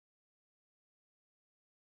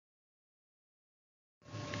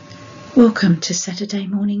Welcome to Saturday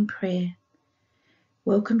morning prayer.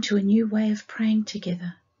 Welcome to a new way of praying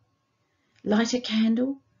together. Light a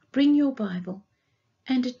candle, bring your Bible,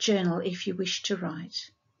 and a journal if you wish to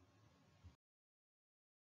write.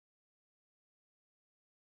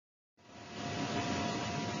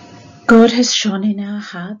 God has shone in our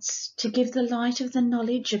hearts to give the light of the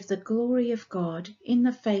knowledge of the glory of God in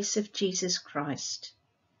the face of Jesus Christ.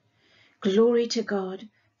 Glory to God,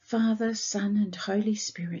 Father, Son, and Holy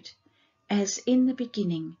Spirit, as in the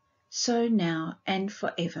beginning, so now and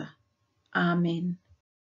forever. Amen.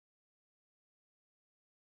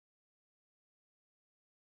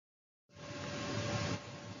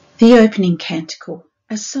 The opening canticle,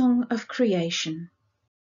 a song of creation.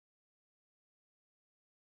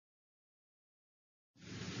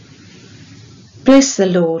 Bless the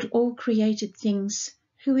Lord, all created things,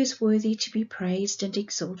 who is worthy to be praised and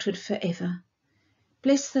exalted forever.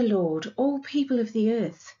 Bless the Lord, all people of the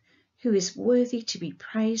earth, who is worthy to be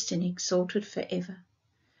praised and exalted forever.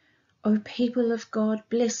 O people of God,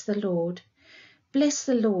 bless the Lord. Bless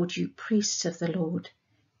the Lord, you priests of the Lord.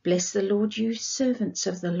 Bless the Lord, you servants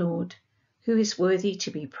of the Lord, who is worthy to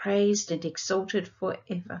be praised and exalted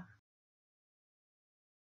forever.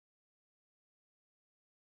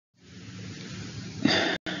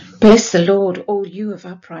 Bless the Lord, all you of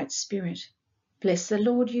upright spirit. Bless the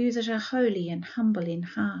Lord, you that are holy and humble in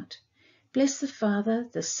heart. Bless the Father,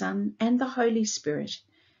 the Son, and the Holy Spirit,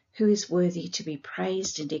 who is worthy to be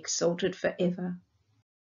praised and exalted forever.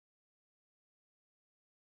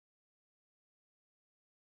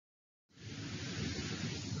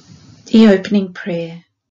 The opening prayer.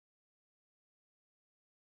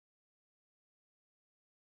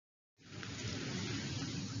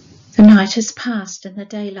 The night has passed and the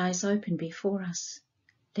day lies open before us.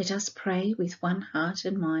 Let us pray with one heart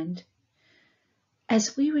and mind.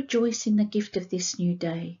 As we rejoice in the gift of this new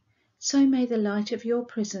day, so may the light of your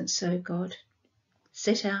presence, O God,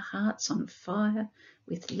 set our hearts on fire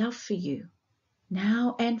with love for you,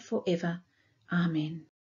 now and forever. Amen.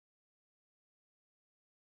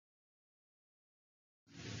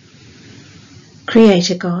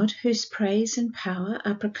 Creator God, whose praise and power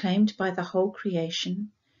are proclaimed by the whole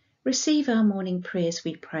creation, receive our morning prayers,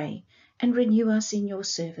 we pray, and renew us in your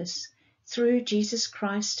service, through Jesus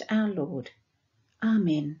Christ our Lord.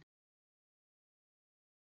 Amen.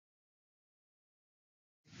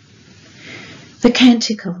 The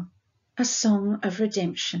Canticle, a song of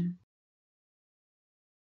redemption.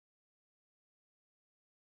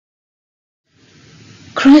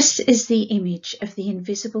 Christ is the image of the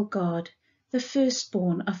invisible God, the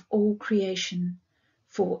firstborn of all creation.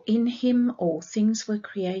 For in him all things were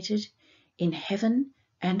created, in heaven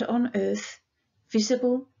and on earth,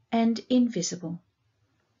 visible and invisible.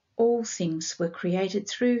 All things were created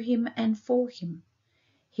through him and for him.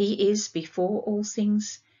 He is before all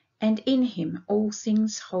things, and in him all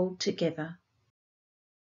things hold together.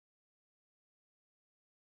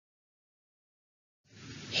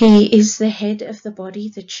 He is the head of the body,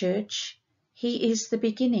 the church. He is the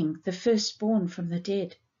beginning, the firstborn from the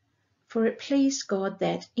dead. For it pleased God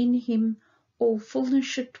that in him all fullness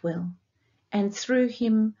should dwell, and through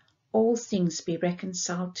him all things be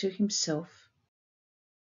reconciled to himself.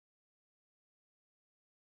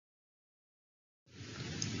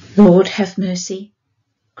 Lord, have mercy.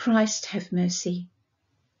 Christ, have mercy.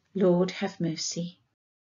 Lord, have mercy.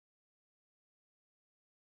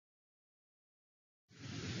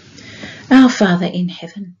 Our Father in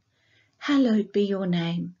heaven, hallowed be your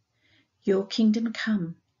name. Your kingdom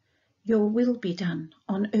come, your will be done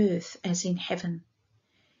on earth as in heaven.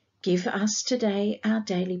 Give us today our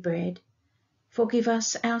daily bread. Forgive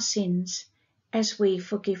us our sins, as we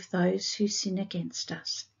forgive those who sin against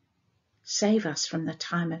us. Save us from the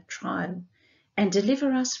time of trial, and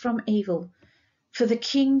deliver us from evil. For the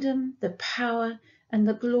kingdom, the power, and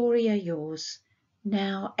the glory are yours,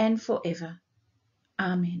 now and forever.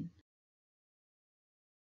 Amen.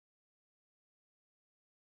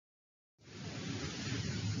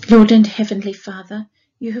 Lord and Heavenly Father,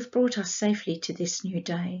 you have brought us safely to this new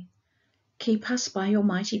day. Keep us by your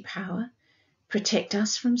mighty power, protect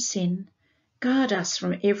us from sin, guard us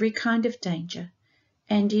from every kind of danger,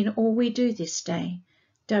 and in all we do this day,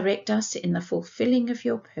 direct us in the fulfilling of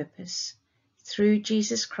your purpose. Through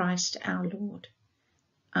Jesus Christ our Lord.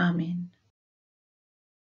 Amen.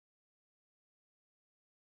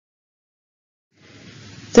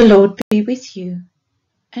 The Lord be with you,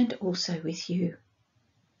 and also with you.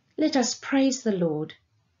 Let us praise the Lord.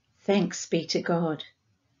 Thanks be to God.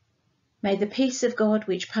 May the peace of God,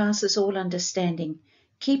 which passes all understanding,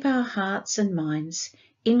 keep our hearts and minds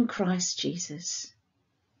in Christ Jesus.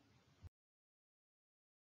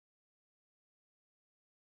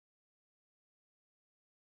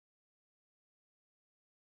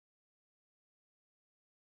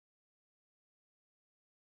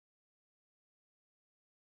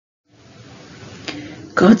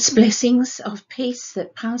 God's blessings of peace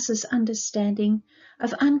that passes understanding,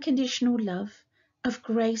 of unconditional love, of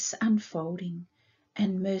grace unfolding,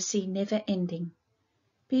 and mercy never ending,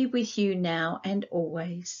 be with you now and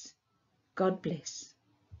always. God bless.